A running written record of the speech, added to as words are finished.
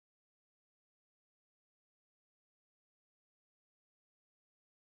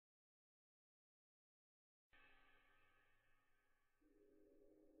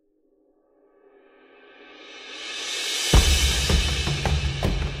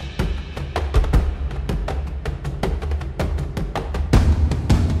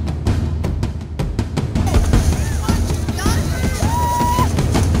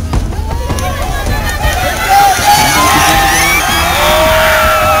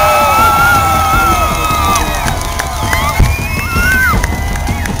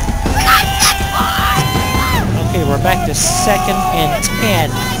2nd and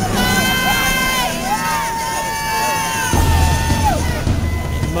 10.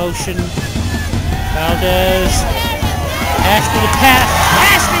 In motion, Valdez, Ashley pass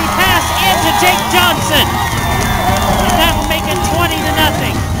into Jake Johnson, and that'll make it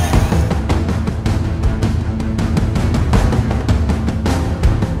 20-0.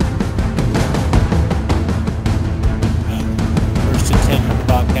 First and 10 from the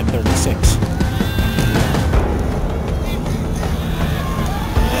Bobcat 36.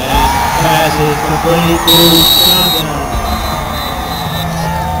 Pass is complete to Johnson.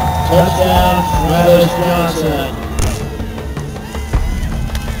 Touchdown, Travis Johnson.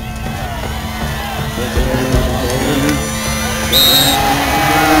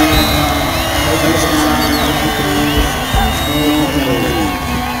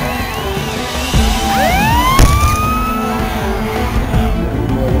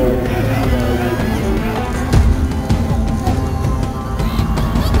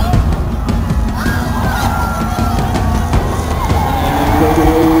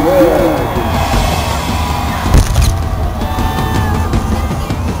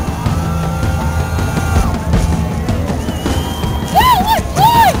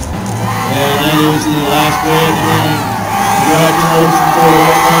 The last great inning. Congratulations to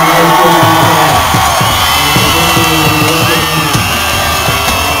the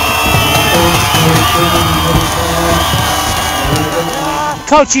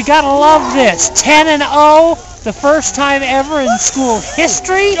Coach, you gotta love this. 10-0, the first time ever in school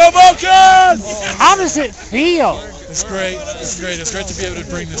history. Go Bobcats! How does it feel? It's great. It's great. It's great to be able to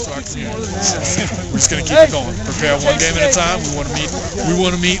bring this to our community. We're just going to keep it going. Prepare one game at a time. We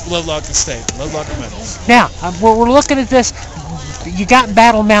want to meet Lovelock and State. Lovelock and Medals. Now, we're looking at this. You got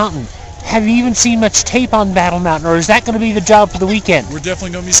Battle Mountain. Have you even seen much tape on Battle Mountain, or is that going to be the job for the weekend? We're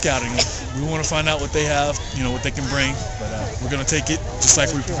definitely going to be scouting them. We want to find out what they have, what they can bring. But we're going to take it just like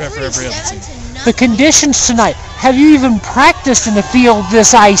we prepare for every other team. The conditions tonight. Have you even practiced in the field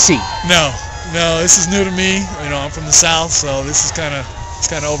this icy? No, this is new to me. I'm from the South, so this is kind of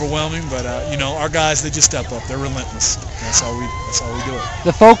overwhelming. But our guys, they just step up. They're relentless. That's how we do it.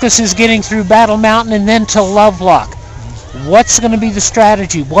 The focus is getting through Battle Mountain and then to Lovelock. What's going to be the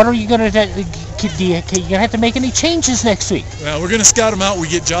strategy? What are you going to do? You're going to have to make any changes next week? Well, we're going to scout them out. We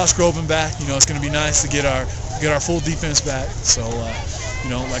get Josh Groban back. It's going to be nice to get our full defense back. So,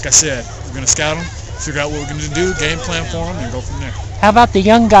 like I said, we're going to scout them, figure out what we're going to do, game plan for them, and go from there. How about the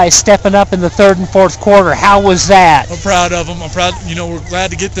young guys stepping up in the 3rd and 4th quarter? How was that? I'm proud of them. I'm proud. We're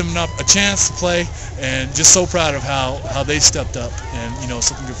glad to get them a chance to play, and just so proud of how they stepped up, and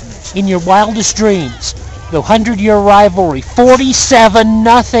something good for me. In your wildest dreams, the 100-year rivalry,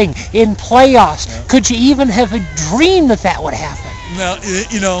 47-0 in playoffs. Yeah. Could you even have dreamed that would happen? No,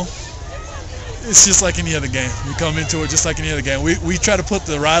 it's just like any other game. We come into it just like any other game. We try to put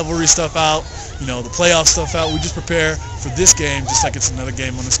the rivalry stuff out, the playoff stuff out. We just prepare for this game just like it's another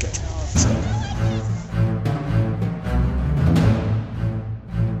game on the schedule. So.